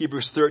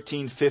 Hebrews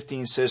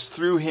 13:15 says,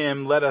 through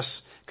him let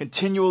us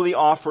continually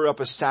offer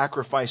up a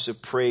sacrifice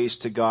of praise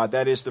to God.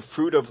 That is the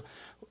fruit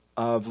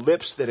of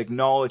lips that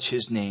acknowledge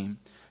his name.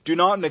 Do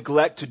not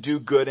neglect to do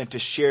good and to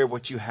share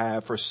what you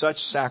have, for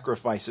such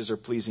sacrifices are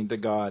pleasing to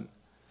God.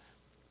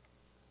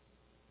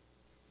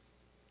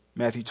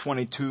 Matthew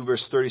 22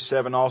 verse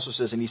 37 also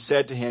says, and he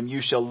said to him,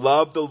 you shall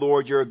love the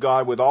Lord your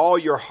God with all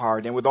your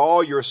heart and with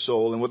all your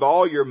soul and with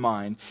all your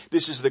mind.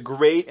 This is the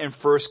great and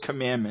first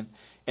commandment.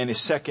 And a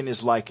second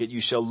is like it.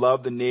 You shall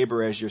love the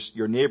neighbor as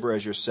your neighbor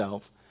as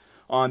yourself.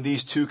 On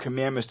these two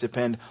commandments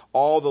depend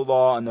all the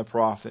law and the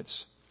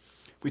prophets.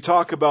 We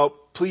talk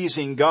about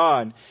pleasing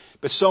God,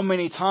 but so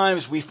many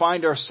times we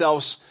find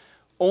ourselves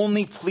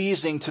only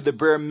pleasing to the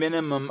bare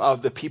minimum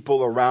of the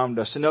people around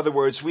us. In other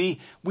words, we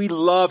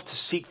love to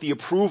seek the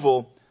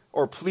approval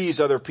or please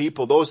other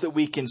people, those that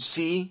we can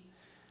see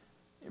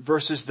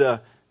versus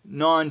the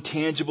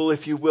non-tangible,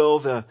 if you will,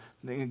 the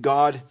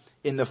God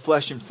in the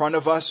flesh in front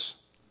of us.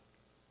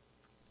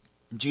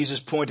 Jesus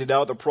pointed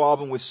out the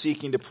problem with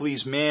seeking to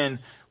please man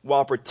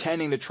while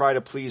pretending to try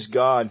to please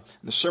God.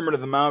 In the Sermon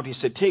on the Mount, he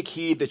said, take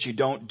heed that you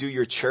don't do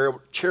your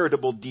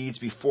charitable deeds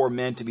before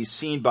men to be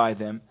seen by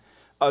them.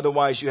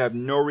 Otherwise you have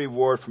no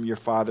reward from your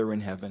Father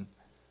in heaven.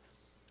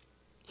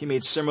 He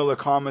made similar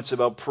comments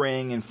about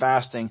praying and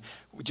fasting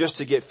just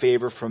to get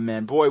favor from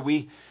men. Boy,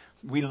 we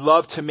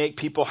love to make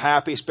people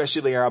happy,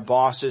 especially our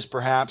bosses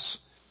perhaps.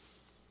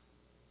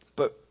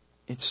 But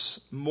it's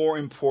more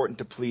important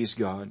to please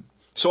God.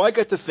 So I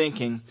got to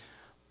thinking,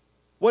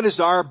 what is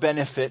our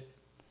benefit?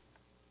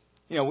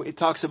 You know, it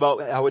talks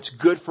about how it's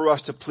good for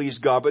us to please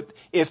God. But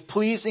if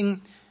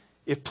pleasing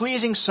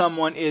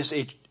someone is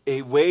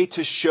a way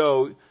to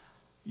show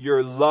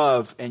your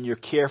love and your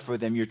care for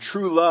them, your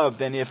true love,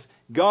 then if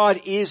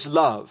God is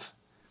love,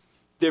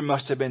 there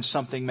must have been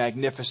something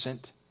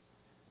magnificent.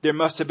 There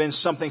must have been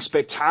something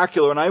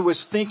spectacular. And I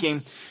was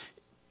thinking,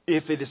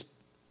 if it is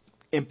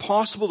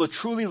impossible to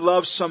truly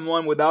love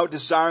someone without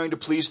desiring to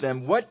please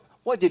them, what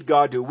did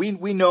God do?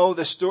 We know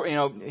the story,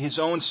 his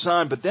own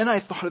son, but then I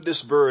thought of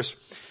this verse,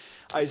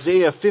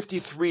 Isaiah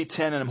 53:10,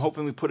 and I'm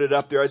hoping we put it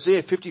up there.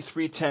 Isaiah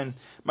 53:10.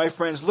 My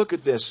friends, look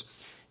at this.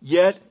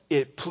 Yet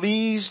it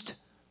pleased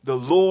the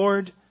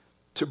Lord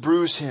to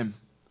bruise him.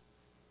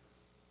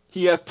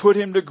 He hath put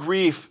him to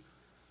grief.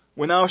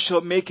 When thou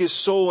shalt make his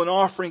soul an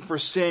offering for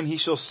sin, he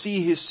shall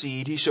see his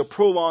seed. He shall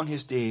prolong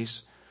his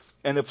days,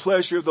 and the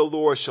pleasure of the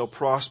Lord shall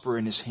prosper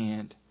in his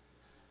hand.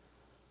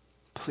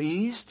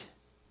 Pleased?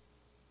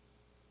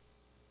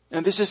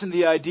 And this isn't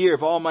the idea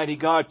of Almighty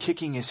God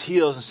kicking his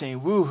heels and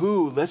saying,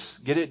 woo-hoo, let's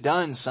get it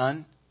done,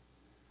 son.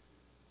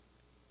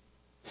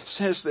 It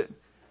says that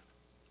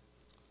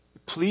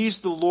it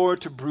pleased the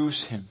Lord to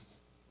bruise him.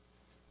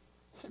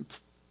 It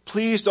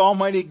pleased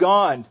Almighty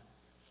God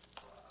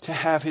to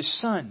have his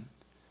son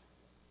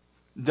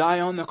die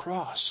on the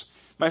cross.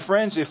 My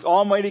friends, if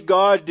Almighty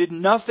God did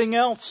nothing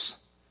else,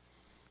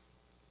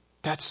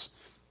 that's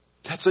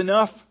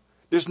enough.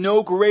 There's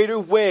no greater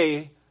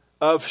way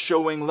of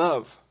showing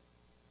love.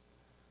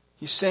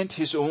 He sent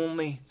his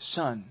only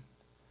son.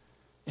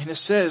 And it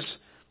says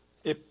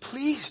it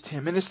pleased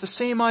him. And it's the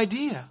same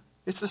idea.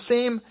 It's the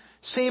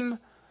same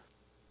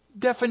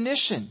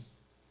definition.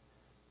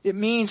 It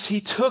means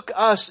he took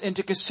us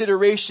into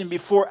consideration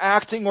before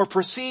acting or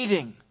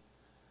proceeding.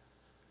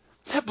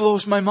 That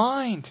blows my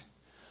mind.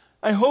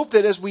 I hope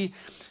that as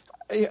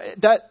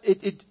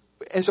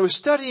I was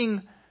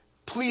studying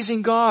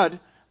pleasing God,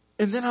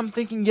 and then I'm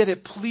thinking, yet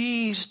it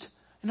pleased,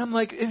 and I'm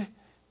like,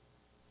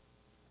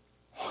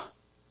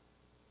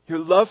 your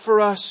love for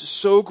us is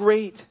so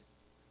great.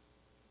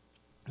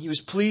 He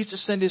was pleased to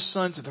send his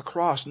son to the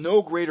cross.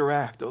 No greater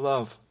act of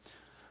love.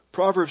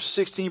 Proverbs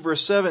 16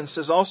 verse 7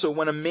 says also,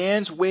 when a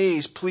man's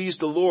ways please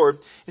the Lord,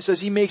 it says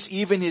he makes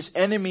even his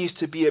enemies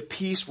to be at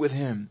peace with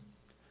him.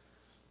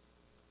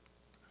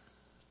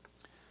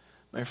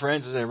 My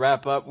friends, as I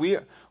wrap up,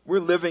 we're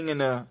living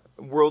in a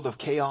world of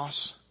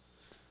chaos.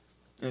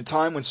 In a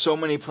time when so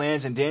many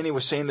plans, and Danny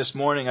was saying this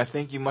morning, I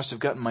think you must have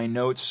gotten my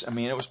notes. I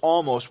mean, it was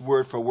almost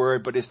word for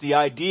word, but it's the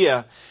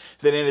idea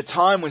that in a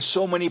time when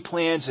so many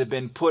plans have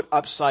been put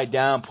upside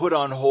down, put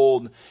on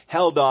hold,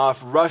 held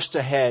off, rushed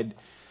ahead,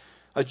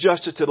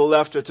 adjusted to the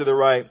left or to the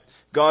right,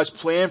 God's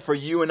plan for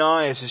you and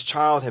I as his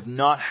child have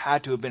not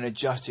had to have been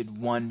adjusted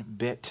one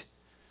bit.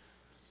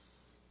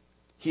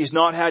 He's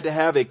not had to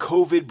have a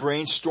COVID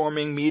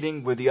brainstorming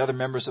meeting with the other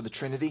members of the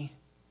Trinity.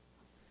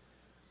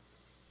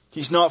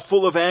 He's not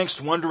full of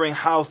angst wondering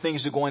how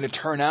things are going to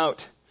turn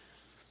out.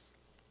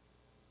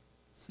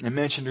 I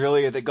mentioned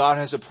earlier that God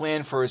has a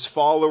plan for his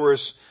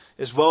followers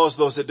as well as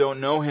those that don't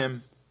know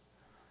him.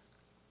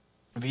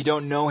 If you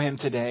don't know him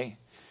today,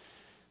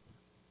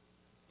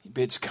 he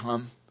bids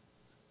come.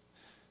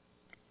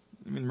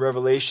 In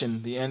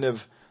Revelation, the end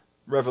of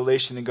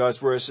Revelation in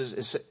God's word,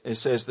 it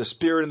says, the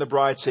Spirit and the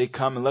bride say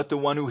come, and let the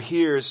one who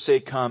hears say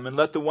come, and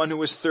let the one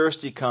who is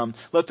thirsty come.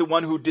 Let the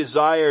one who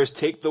desires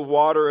take the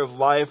water of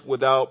life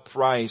without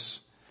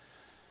price.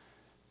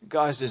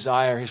 God's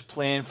desire, his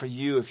plan for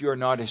you, if you are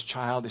not his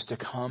child, is to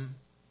come,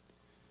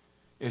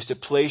 is to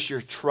place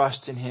your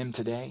trust in him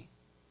today.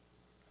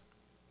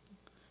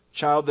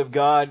 Child of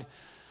God,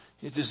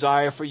 his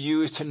desire for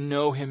you is to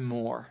know him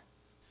more.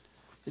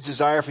 His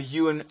desire for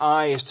you and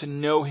I is to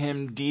know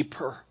him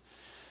deeper,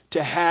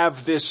 to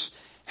have this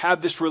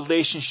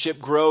relationship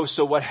grow.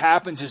 So what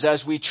happens is,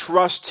 as we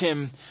trust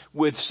him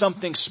with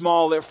something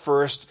small at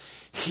first,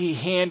 he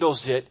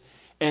handles it,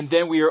 and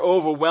then we are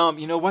overwhelmed.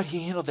 You know what?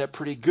 He handled that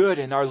pretty good,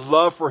 and our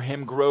love for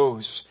him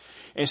grows.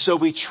 And so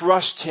we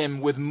trust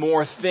him with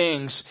more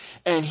things,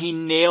 and he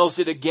nails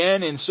it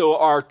again. And so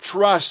our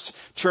trust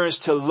turns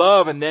to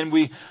love, and then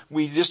we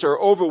just are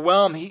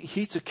overwhelmed.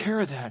 He took care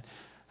of that.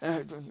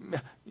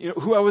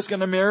 Who I was going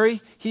to marry,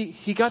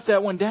 he got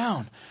that one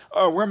down.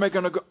 Where am I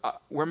going to go?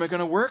 Where am I going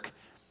to work?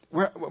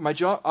 My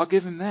job, I'll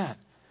give him that.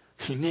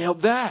 He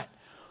nailed that.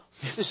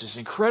 This is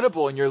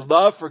incredible. And your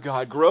love for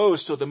God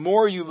grows. So the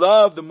more you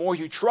love, the more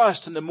you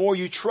trust. And the more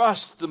you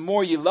trust, the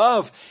more you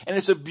love. And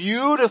it's a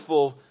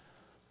beautiful,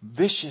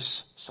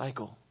 vicious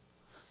cycle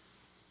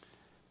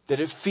that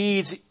it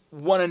feeds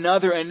one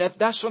another. And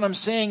that's what I'm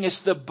saying.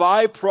 It's the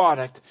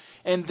byproduct.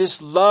 And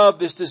this love,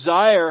 this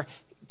desire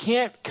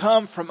can't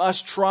come from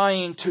us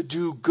trying to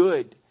do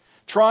good,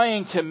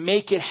 trying to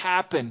make it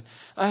happen.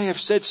 I have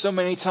said so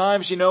many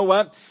times, you know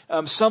what?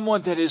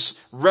 Someone that is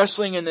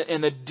wrestling in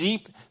the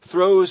deep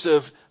throes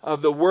of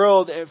the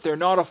world, if they're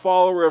not a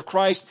follower of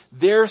Christ,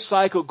 their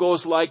cycle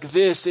goes like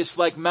this. It's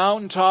like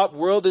mountaintop,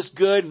 world is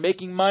good,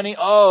 making money.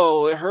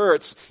 Oh, it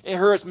hurts. It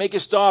hurts. Make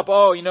it stop.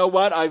 Oh, you know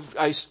what?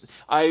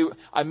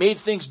 I made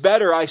things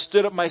better. I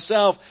stood up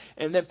myself.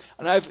 And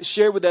I've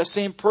shared with that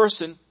same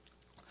person,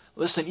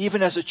 listen,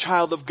 even as a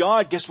child of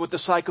God, guess what the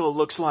cycle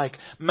looks like?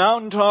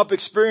 Mountaintop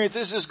experience.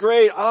 This is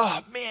great.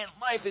 Oh man,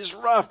 life is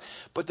rough.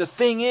 But the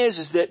thing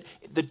is that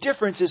the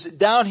difference is that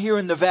down here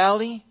in the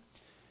valley,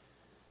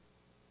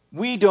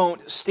 we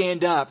don't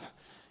stand up.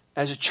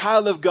 As a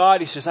child of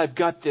God, he says, I've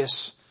got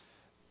this.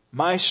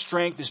 My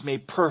strength is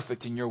made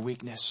perfect in your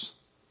weakness.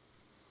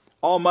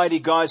 Almighty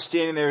God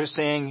standing there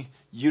saying,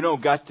 you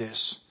don't got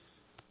this.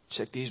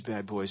 Check these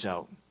bad boys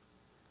out.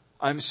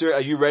 I'm sorry,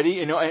 are you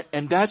ready?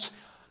 And that's,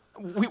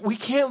 we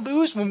can't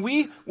lose when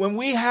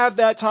we have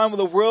that time where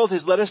the world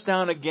has let us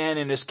down again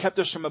and has kept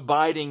us from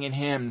abiding in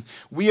him.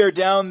 We are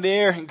down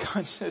there and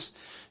God says,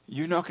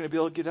 you're not going to be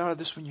able to get out of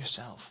this one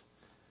yourself.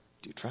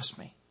 Do you trust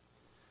me?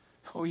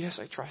 Oh yes,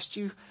 I trust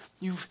you.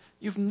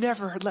 You've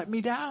never let me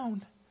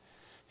down.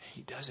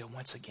 He does it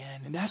once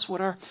again. And that's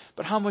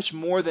but how much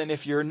more than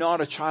if you're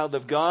not a child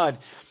of God,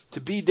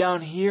 to be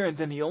down here and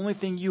then the only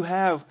thing you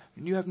have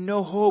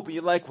no hope.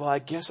 You're like, well, I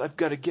guess I've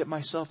got to get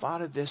myself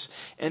out of this.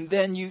 And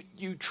then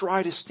you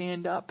try to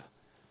stand up.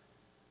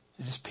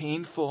 And it's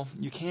painful.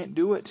 You can't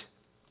do it.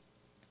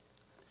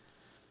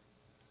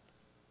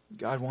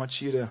 God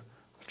wants you to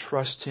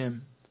trust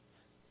him.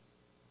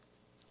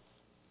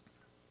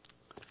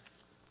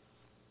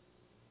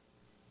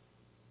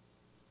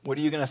 What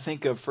are you going to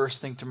think of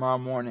first thing tomorrow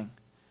morning?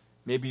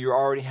 Maybe you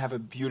already have a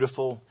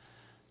beautiful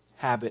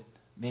habit.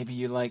 Maybe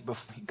you're like,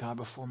 God,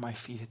 before my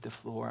feet hit the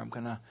floor, I'm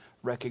going to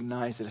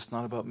recognize that it's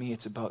not about me,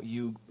 it's about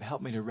you.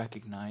 Help me to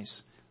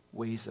recognize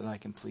ways that I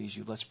can please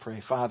you. Let's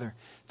pray. Father,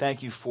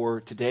 thank you for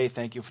today.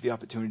 Thank you for the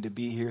opportunity to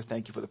be here.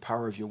 Thank you for the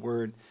power of your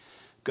word.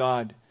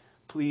 God,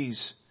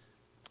 please,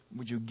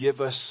 would you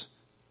give us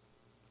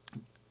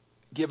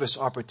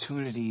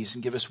opportunities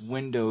and give us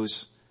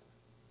windows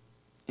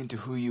into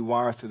who you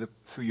are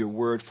through your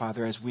word,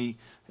 Father, as we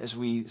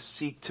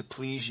seek to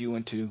please you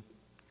and to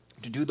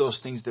do those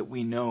things that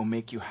we know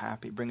make you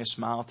happy. Bring a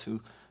smile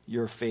to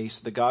your face.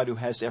 The God who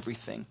has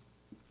everything,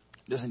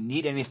 doesn't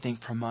need anything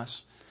from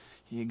us.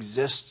 He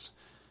exists.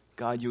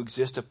 God, you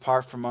exist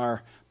apart from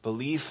our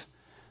belief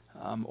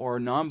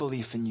or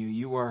non-belief in you.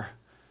 You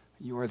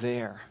are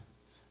there.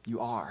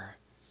 You are.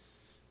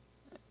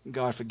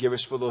 God, forgive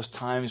us for those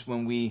times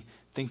when we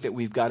think that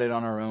we've got it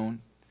on our own.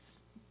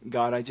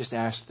 God, I just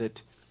ask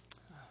that,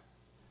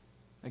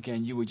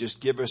 again, you would just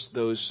give us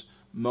those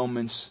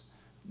moments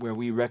where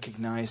we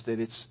recognize that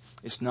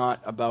it's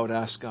not about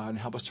us, God, and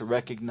help us to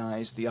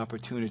recognize the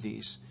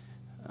opportunities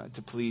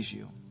to please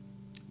you.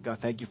 God,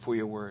 thank you for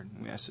your word.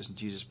 We ask this in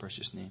Jesus'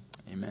 precious name.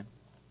 Amen.